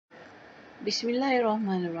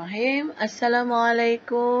Bismillahirrahmanirrahim.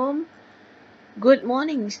 Assalamualaikum. Good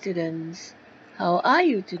morning, students. How are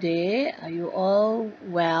you today? Are you all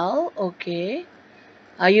well? Okay.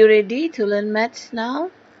 Are you ready to learn maths now?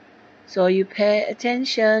 So you pay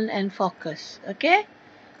attention and focus. Okay?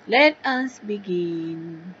 Let us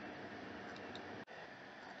begin.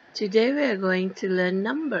 Today we are going to learn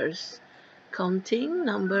numbers. Counting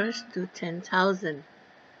numbers to 10,000.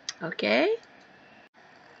 Okay?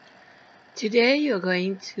 Today you're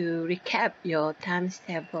going to recap your times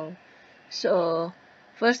table. So,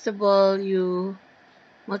 first of all, you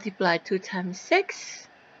multiply 2 times 6,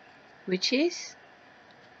 which is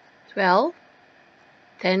 12.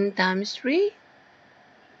 10 times 3,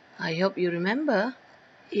 I hope you remember,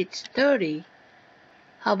 it's 30.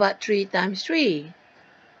 How about 3 times 3?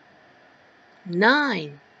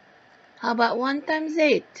 9. How about 1 times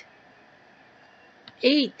 8?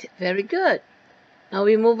 8. Very good. Now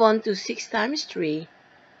we move on to 6 times 3,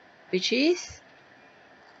 which is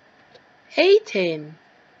 18.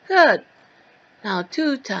 Good. Now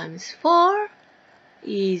 2 times 4,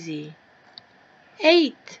 easy.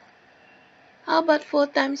 8. How about 4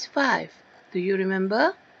 times 5? Do you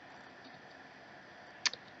remember?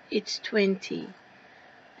 It's 20.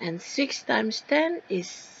 And 6 times 10 is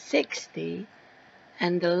 60.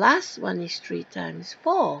 And the last one is 3 times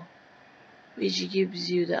 4, which gives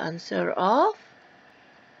you the answer of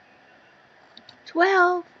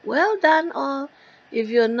 12. Well done all. If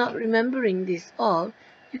you're not remembering this all,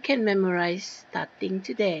 you can memorize starting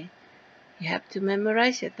today. You have to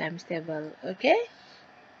memorize your times table, okay?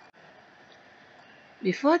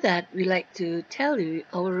 Before that, we like to tell you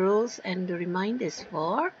our rules and the reminders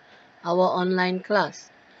for our online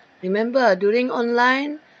class. Remember, during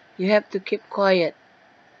online, you have to keep quiet,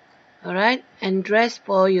 alright? And dress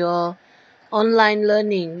for your online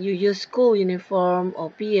learning. You use school uniform or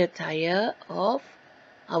PE attire of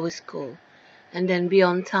our school. And then be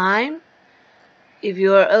on time. If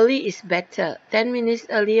you are early, it's better. 10 minutes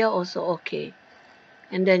earlier also okay.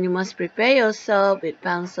 And then you must prepare yourself with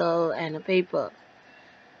pencil and a paper.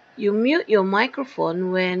 You mute your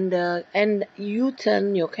microphone and you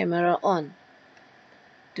turn your camera on.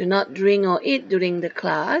 Do not drink or eat during the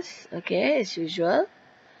class, okay, as usual.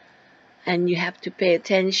 And you have to pay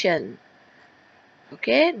attention.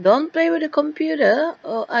 Okay, don't play with the computer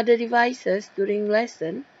or other devices during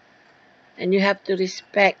lesson. And you have to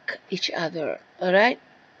respect each other, alright?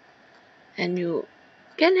 And you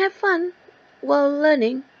can have fun while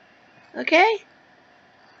learning, okay?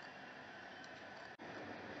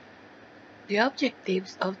 The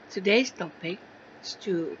objectives of today's topic is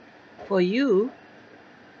for you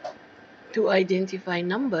to identify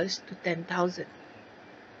numbers to 10,000.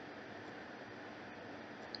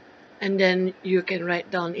 And then you can write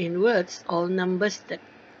down in words all numbers that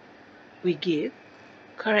we give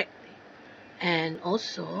correctly. And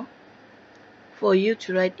also, for you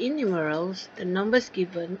to write in numerals the numbers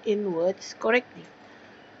given in words correctly.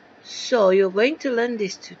 So you're going to learn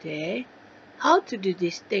this today, how to do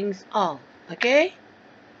these things all, okay?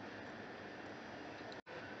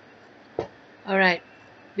 Alright,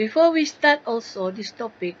 before we start also this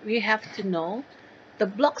topic, we have to know the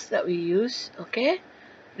blocks that we use, okay?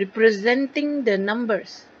 Representing the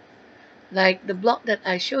numbers. Like the block that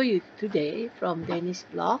I show you today from Dennis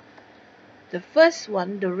block. The first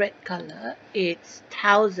one, the red color, it's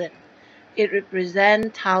 1,000. It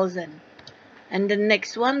represents 1,000. And the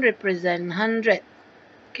next one represents 100.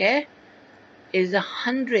 Okay? Is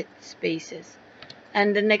 100 spaces.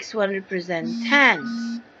 And the next one represents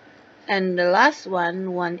tens. And the last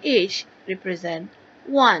one each, represent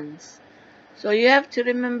ones. So you have to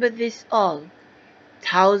remember this all.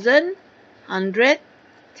 1,000, 100,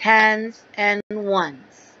 tens, and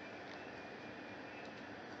ones.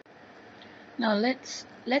 Now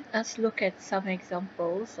let us look at some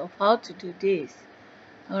examples of how to do this.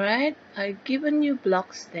 Alright, I've given you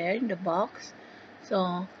blocks there in the box.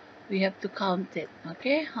 So we have to count it.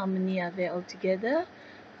 Okay, how many are there altogether?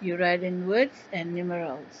 You write in words and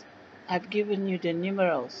numerals. I've given you the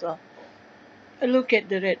numerals. So look at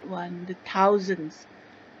the red one, the thousands.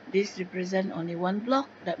 This represents only one block.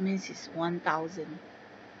 That means it's 1,000.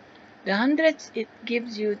 The hundreds, it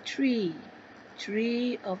gives you three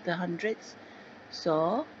of the hundreds.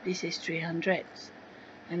 So this is 300.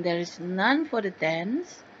 And there is none for the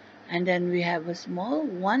tens. And then we have a small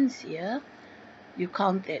ones here. You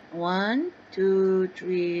count it. 1, 2,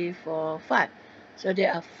 3, 4, 5. So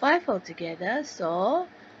there are 5 altogether. So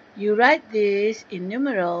you write this in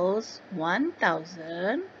numerals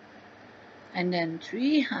 1,000 and then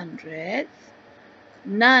 300.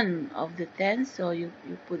 None of the tens, so you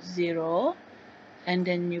put 0. and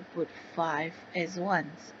then you put 5 as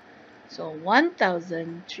ones. So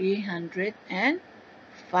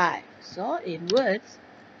 1305. So in words,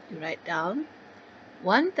 you write down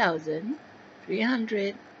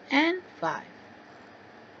 1305.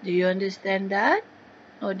 Do you understand that?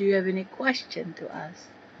 Or do you have any question to ask?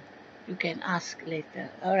 You can ask later.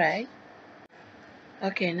 Alright.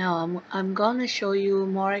 Okay, now I'm gonna show you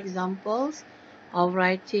more examples of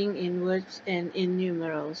writing in words and in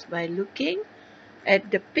numerals by looking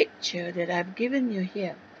at the picture that I've given you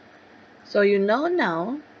here. So you now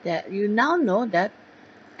know that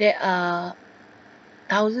there are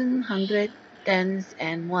thousand, hundred, tens,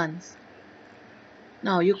 and ones.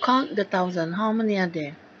 Now you count the thousand. How many are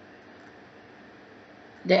there?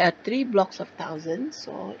 There are 3 blocks of thousands,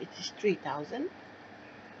 so it is 3,000.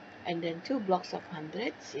 And then 2 blocks of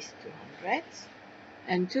hundreds is 200.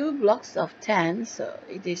 And 2 blocks of tens, so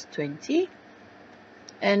it is 20.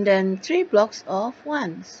 And then 3 blocks of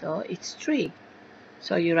ones, so it's 3.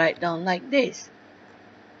 So you write down like this: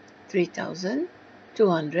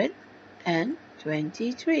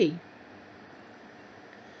 3,223.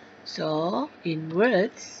 So in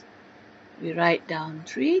words, we write down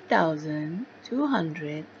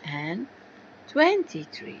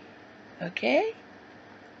 3,223. Okay?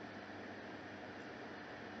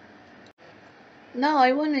 Now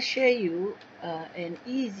I want to share you an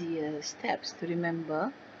easier steps to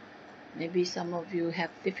remember. Maybe some of you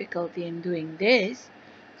have difficulty in doing this.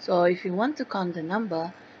 So if you want to count the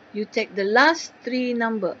number, you take the last 3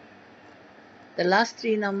 number. The last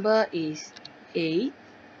 3 number is 8,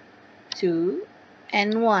 2,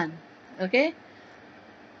 and 1. Okay?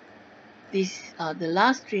 These are the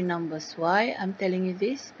last 3 numbers. Why I'm telling you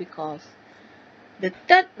this? Because the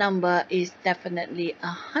third number is definitely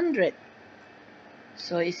 100.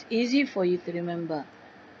 So it's easy for you to remember.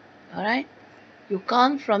 Alright? You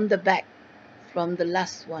count from the back, from the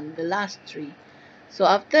last one, the last 3. So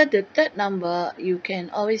after the third number, you can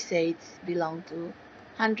always say it belongs to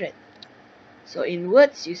 100. So in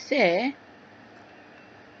words, you say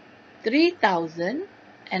 3,000,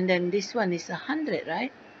 and then this one is 100,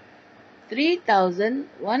 right?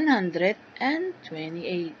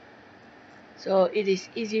 3,128. So it is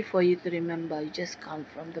easy for you to remember. You just count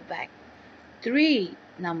from the back. 3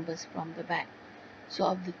 numbers from the back. So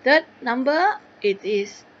of the third number, it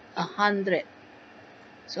is 100.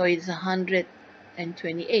 So it's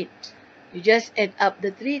 128. You just add up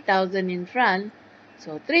the 3,000 in front.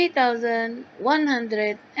 So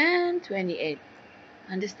 3,128.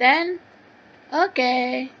 Understand?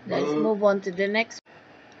 Okay, let's move on to the next.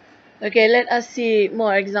 Okay, let us see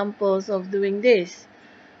more examples of doing this.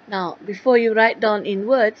 Now, before you write down in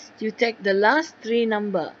words, you take the last 3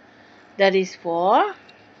 number. That is 4,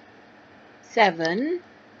 7,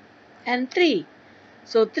 and 3.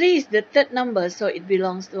 So 3 is the third number, so it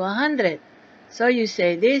belongs to 100. So you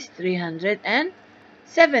say this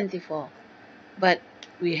 374. But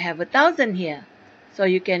we have 1,000 here. So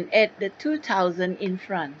you can add the 2,000 in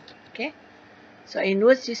front. Okay? So in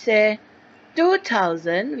words you say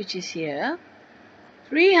 2,000, which is here,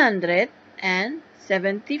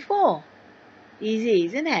 374. Easy,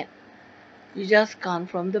 isn't it? You just count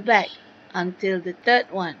from the back until the third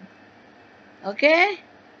one. Okay?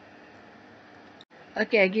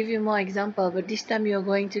 Okay, I give you more example, but this time you're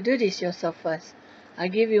going to do this yourself first. I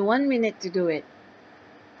give you 1 minute to do it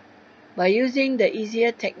by using the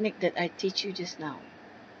easier technique that I teach you just now.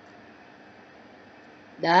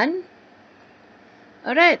 Done?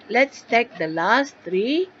 Alright, let's take the last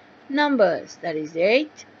 3 numbers. That is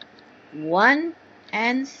 8, 1,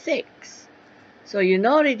 and 6. So you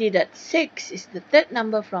know already that 6 is the third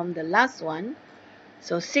number from the last one.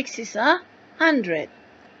 So 6 is 100.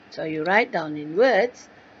 So you write down in words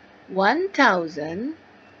 1,000.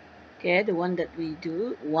 Okay, the one that we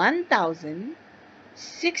do,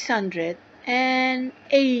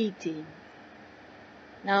 1,618.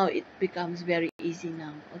 Now it becomes very easy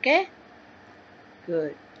now. Okay?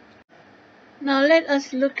 Good. Now let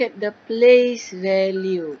us look at the place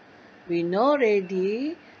value. We know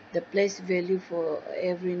already the place value for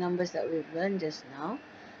every numbers that we've learned just now.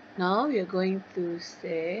 Now we are going to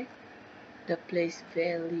say the place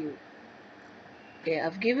value. Okay,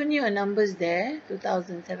 I've given you a numbers there,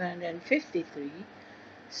 2,753.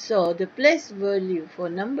 So the place value for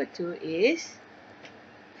number 2 is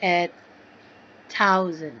at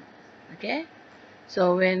 1,000. Okay?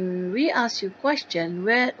 So when we ask you question,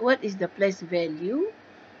 what is the place value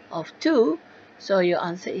of 2? So your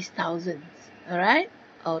answer is thousands. Alright?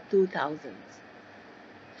 Or 2,000.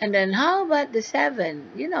 And then how about the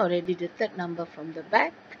 7? You know already the third number from the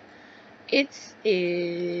back. It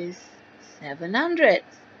is 700.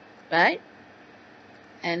 Right?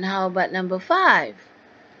 And how about number 5?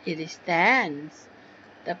 It is tens.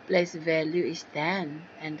 The place value is 10.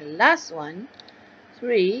 And the last one,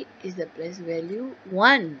 3, is the place value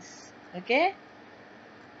ones. Okay?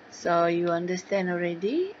 So you understand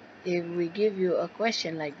already? If we give you a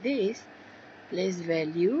question like this, place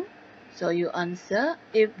value, so you answer.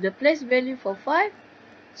 If the place value for 5,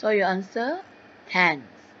 so you answer tens.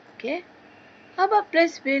 Okay? How about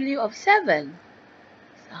place value of 7?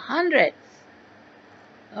 It's hundreds.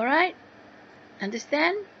 Alright?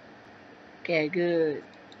 Understand? Okay, good.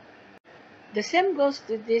 The same goes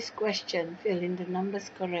to this question. Fill in the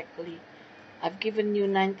numbers correctly. I've given you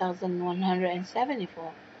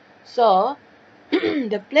 9,174. So,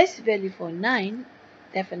 the place value for 9,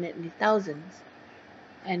 definitely thousands.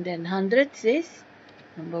 And then hundreds is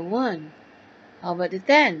number 1. How about the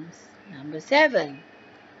tens? Number 7.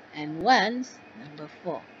 And ones, number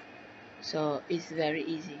 4. So, it's very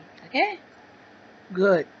easy. Okay?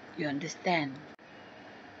 Good. You understand.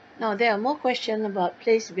 Now, there are more questions about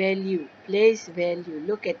place value. Place value.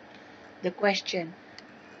 Look at the question.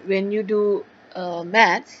 When you do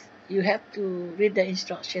maths, you have to read the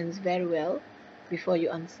instructions very well before you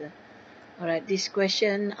answer. Alright, this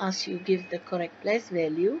question asks you give the correct place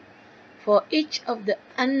value for each of the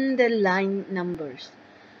underlined numbers.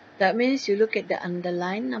 That means you look at the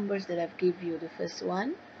underlined numbers that I've given you. The first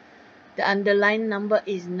one, the underlined number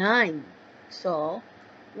is 9. So,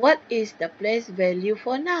 what is the place value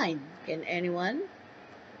for 9? Can anyone?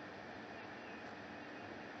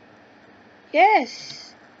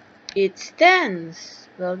 Yes, it's tens.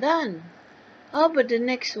 Well done. How about the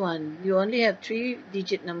next one? You only have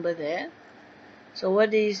 3-digit number there. So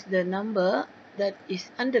what is the number that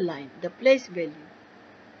is underlined? The place value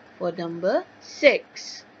for number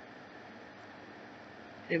 6.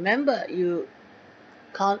 Remember, you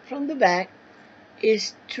count from the back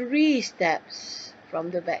is 3 steps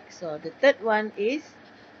from the back. So the third one is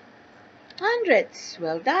hundreds.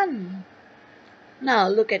 Well done. Now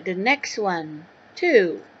look at the next one.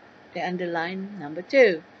 2. The underlined number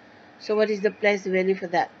 2. So what is the place value for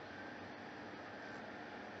that?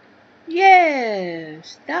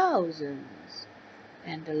 Yes, thousands.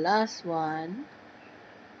 And the last one,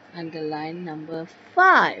 underline number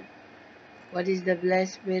 5. What is the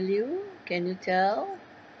place value? Can you tell?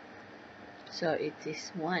 So it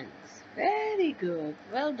is ones. Very good.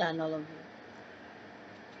 Well done, all of you.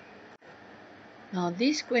 Now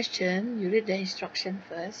this question, you read the instruction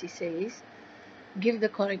first. It says, give the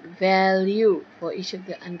correct value for each of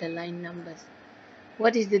the underlined numbers.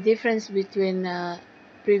 What is the difference between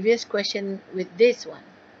previous question with this one?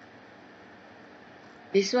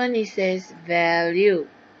 This one it says value.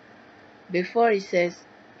 Before it says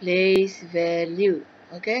place value.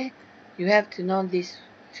 Okay? You have to know this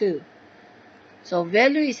too. So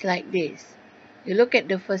value is like this. You look at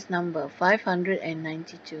the first number,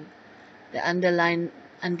 592. The underline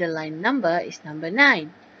number is number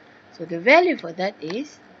 9. So the value for that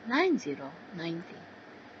is 90.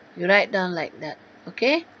 You write down like that.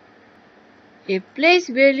 Okay? If place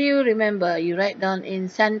value, remember, you write down in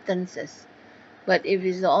sentences. But if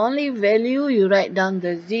it's the only value, you write down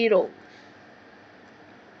the zeros.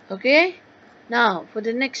 Okay? Now, for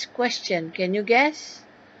the next question, can you guess?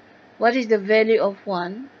 What is the value of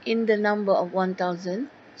 1 in the number of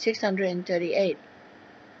 1,638?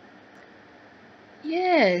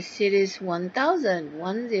 Yes, it is 1,000.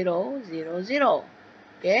 1000.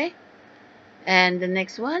 Okay? And the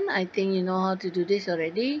next one, I think you know how to do this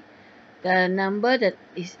already. The number that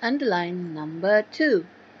is underlined, number 2.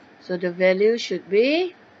 So the value should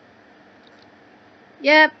be,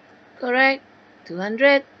 yep, correct,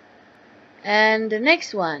 200. And the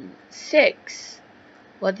next one, 6.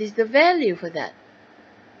 What is the value for that?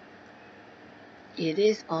 It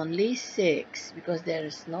is only 6 because there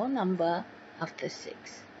is no number after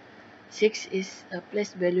 6. 6 is a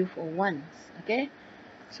place value for ones. Okay?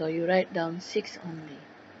 So you write down 6 only.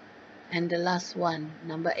 And the last one,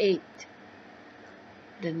 number 8.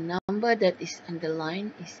 The number that is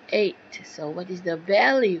underlined is 8. So what is the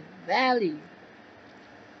value?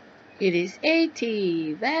 It is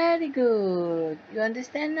 80. Very good. You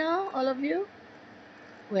understand now, all of you?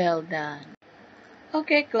 Well done.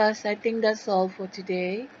 Okay, class, I think that's all for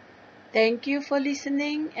today. Thank you for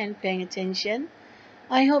listening and paying attention.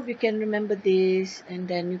 I hope you can remember this and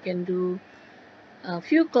then you can do a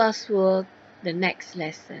few classwork the next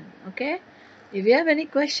lesson. Okay? If you have any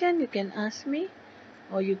question, you can ask me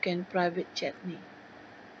or you can private chat me.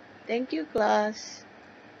 Thank you, class.